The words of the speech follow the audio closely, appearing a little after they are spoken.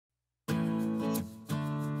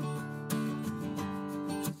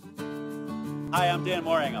Hi, I'm Dan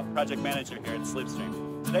Moring, a project manager here at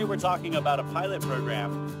Slipstream. Today we're talking about a pilot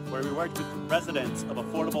program where we worked with residents of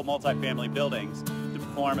affordable multifamily buildings to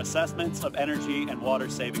perform assessments of energy and water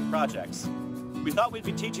saving projects. We thought we'd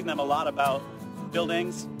be teaching them a lot about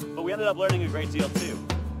buildings, but we ended up learning a great deal too.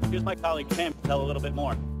 Here's my colleague Tam to tell a little bit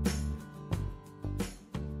more.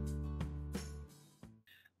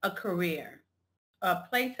 A career, a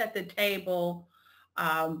place at the table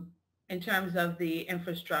in terms of the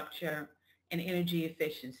infrastructure and energy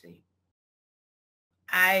efficiency.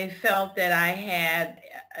 I felt that I had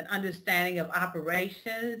an understanding of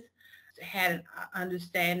operations, had an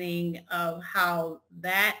understanding of how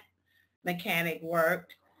that mechanic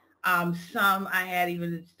worked. Some I had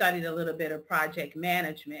even studied a little bit of project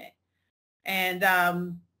management. And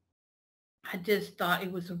I just thought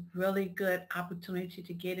it was a really good opportunity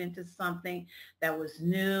to get into something that was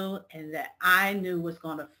new and that I knew was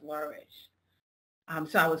going to flourish.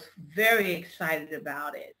 So I was very excited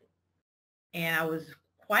about it. And I was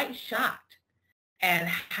quite shocked at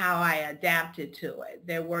how I adapted to it.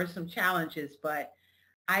 There were some challenges, but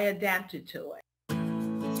I adapted to it.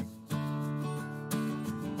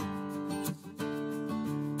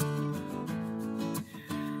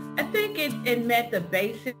 I think it met the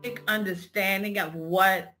basic understanding of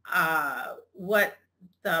what the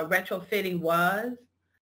retrofitting was.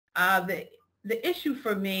 The issue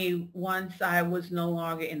for me once I was no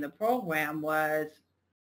longer in the program was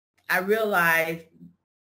I realized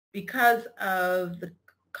because of the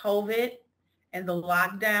COVID and the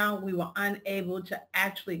lockdown, we were unable to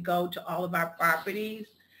actually go to all of our properties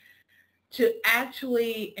to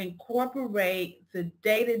actually incorporate the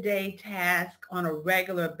day-to-day task on a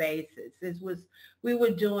regular basis. We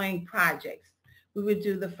were doing projects. We would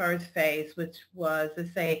do the first phase, which was,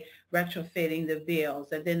 let's say, retrofitting the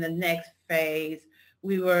builds. And then the next phase,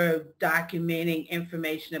 we were documenting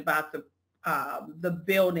information about the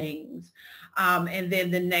buildings. And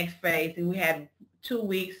then the next phase, and we had 2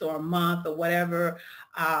 weeks or a month or whatever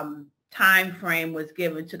time frame was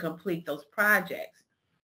given to complete those projects.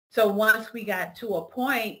 So once we got to a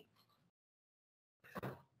point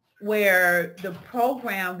where the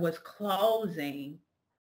program was closing,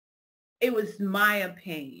 it was my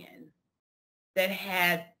opinion that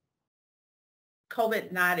had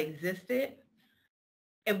COVID not existed,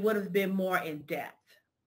 it would have been more in depth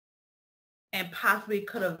and possibly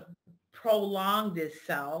could have prolonged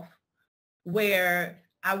itself where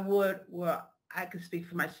I could speak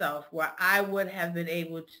for myself, where I would have been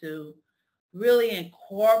able to really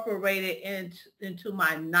incorporate it into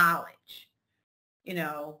my knowledge. You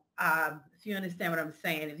know, if you understand what I'm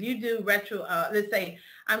saying. If you do let's say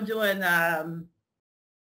I'm doing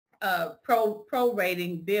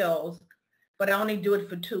prorating bills, but I only do it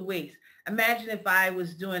for 2 weeks. Imagine if I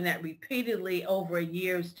was doing that repeatedly over a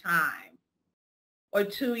year's time or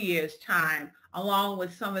 2 years' time, along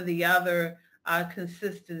with some of the other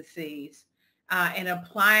consistencies and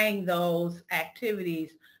applying those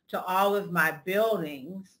activities to all of my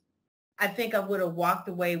buildings. I think I would have walked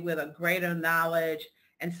away with a greater knowledge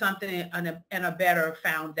and something and a better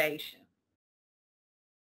foundation.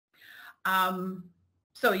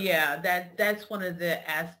 So yeah, that's one of the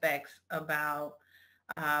aspects about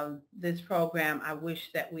this program I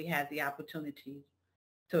wish that we had the opportunity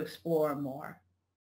to explore more.